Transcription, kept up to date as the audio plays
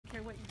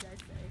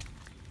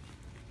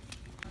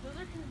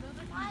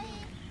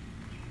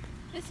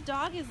This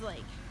dog is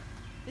like,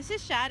 this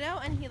is Shadow,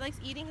 and he likes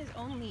eating his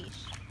own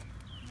leash.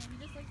 No,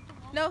 he just likes to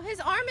walk. No, his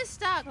arm is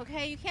stuck,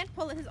 okay? You can't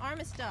pull it. His arm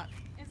is stuck.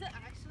 Is it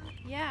actually?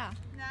 Yeah.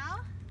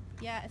 Now?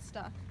 Yeah, it's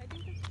stuck. I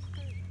think it's just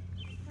the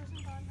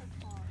person got in her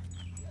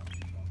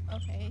car.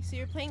 Okay, so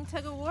you're playing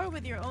tug of war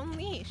with your own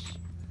leash.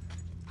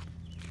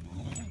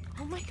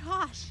 Oh my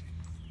gosh.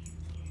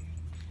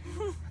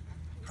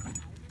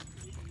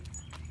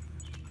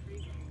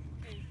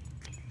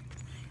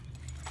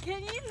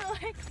 Can you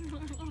act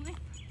normally?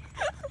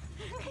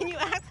 Can you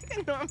act like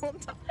a normal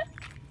dog?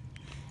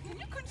 Can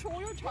you control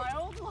your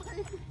child?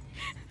 Like...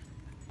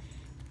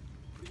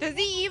 Does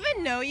he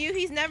even know you?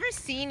 He's never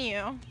seen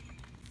you.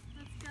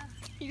 Let's go.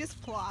 He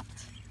just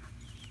plopped.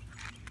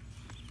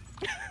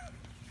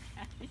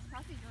 He's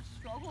probably just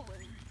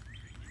struggling.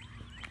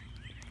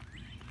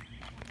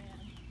 Oh, man.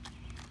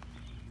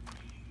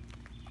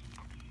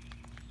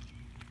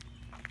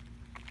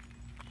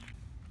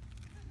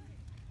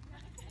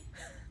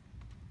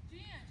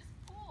 Gina,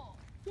 just pull.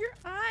 Your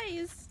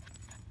eyes.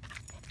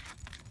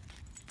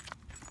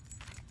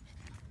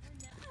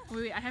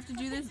 Wait, I have to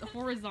do this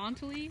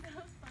horizontally?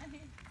 So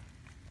funny.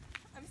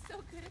 I'm so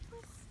good at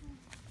this.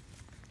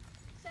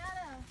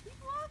 Shadow, keep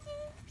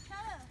walking.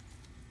 Shadow.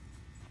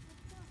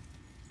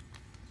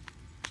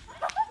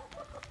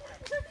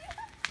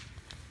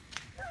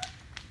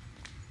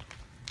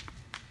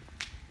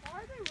 Why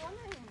are they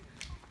running?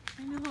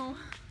 I know.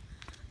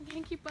 I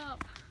can't keep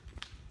up.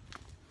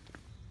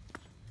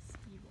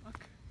 Speed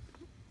walk.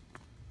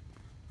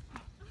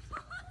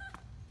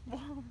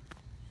 Whoa.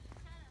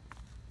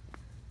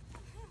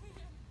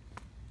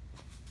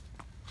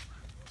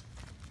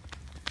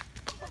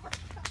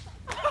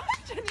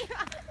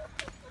 Janina.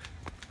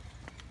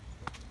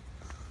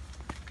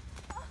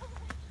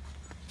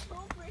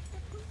 Don't break the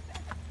poop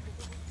bag.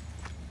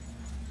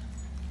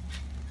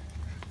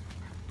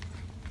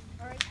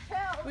 Alright,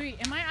 chill. Wait,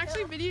 am I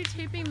actually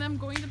videotaping them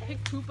going to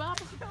pick poop up?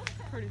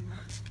 Pretty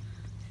much.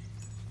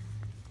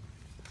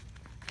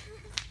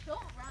 Don't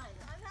run.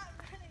 I'm not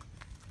running.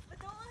 But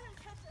don't let him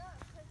catch up.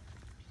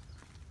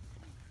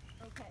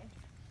 Okay.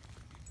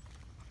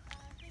 I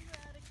think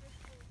we're out of good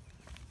food.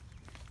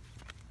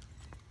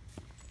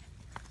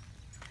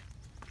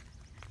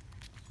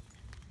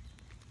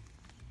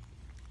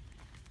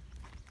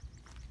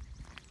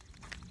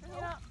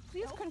 Janina,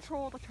 please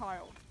control the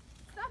child.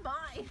 Stop by.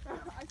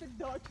 I said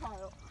the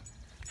child.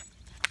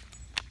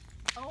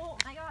 Oh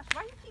my gosh,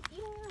 why do you keep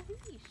eating your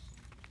leash?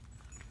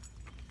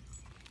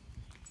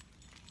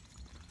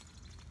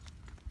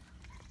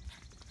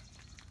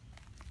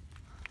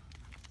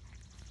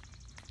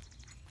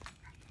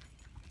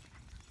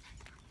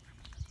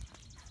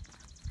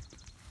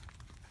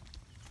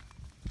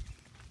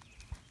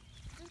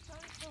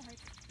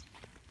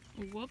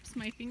 Whoops,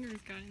 my fingers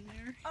got in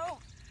there. Oh,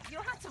 you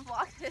don't have to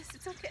vlog this.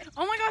 It's okay.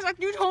 Oh my gosh,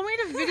 you told me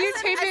to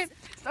videotape it.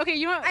 Okay,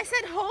 you know what? I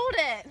said hold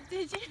it.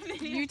 Did you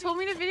video? You told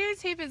me to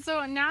videotape it,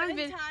 so now I'm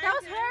That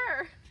was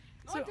her.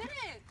 No, So- I didn't.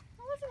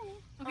 That wasn't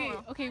me. Okay,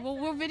 Oh. okay, well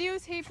we'll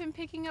videotape him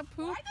picking up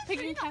poop, Why does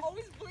picking Janina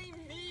always blame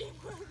me?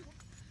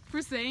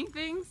 for saying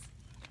things.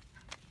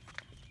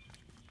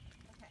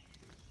 Okay.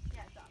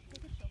 Yeah, dog.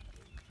 Take a chill.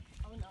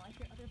 Oh no, I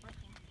hear other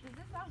barking. Does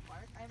this dog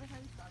bark? I haven't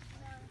heard this dog bark.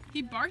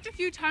 He barked a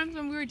few times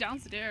when we were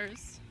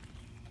downstairs.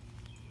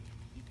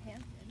 He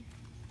panted.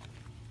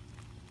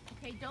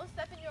 Okay, don't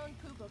step in your own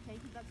poop, okay?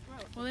 Because that's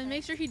gross. Well, then okay?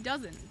 make sure he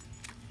doesn't.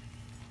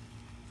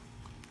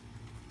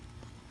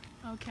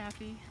 Oh,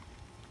 Kathy.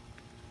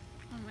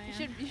 Oh man. You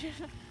should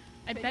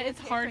I bet it's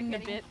videotape her hardened a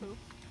getting bit. poop.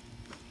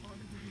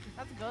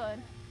 That's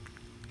good.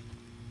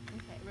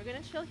 Okay, we're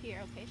gonna chill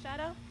here, okay,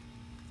 Shadow?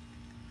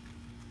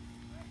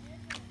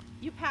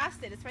 You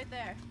passed it. It's right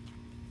there.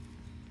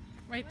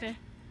 Right there.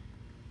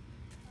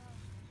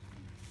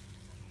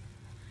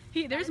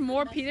 There's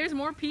more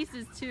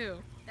pieces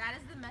too. That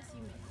is the mess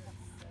you made.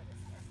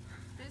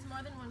 There's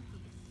more than one piece.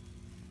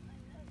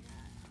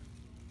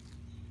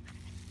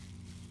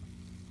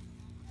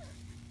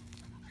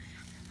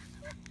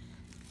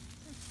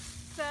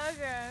 So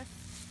gross.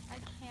 I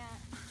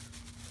can't.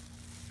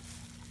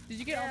 Did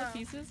you get all the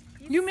Ew. pieces?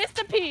 You missed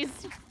a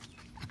piece.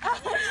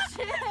 Oh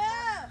shit!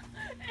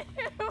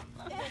 Ew.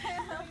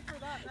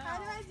 How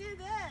do I do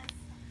this?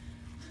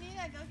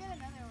 Janina, go get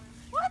another one.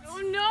 What? Oh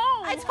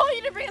no! I told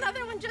you to bring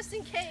another one just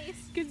in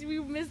case. Because we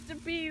missed a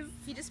piece.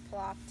 He just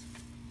plopped.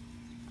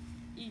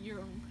 Eat your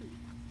own poop.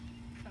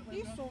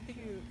 He's so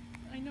cute.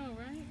 I know,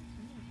 right?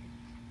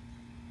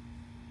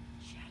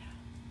 Shadow.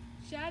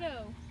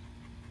 Shadow.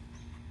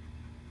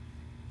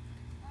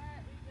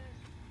 Alright, we good.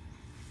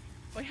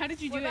 Wait, how did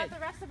you What do about it? the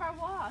rest of our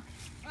walk?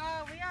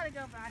 We gotta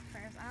go back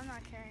first. I'm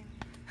not carrying.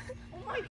 Oh my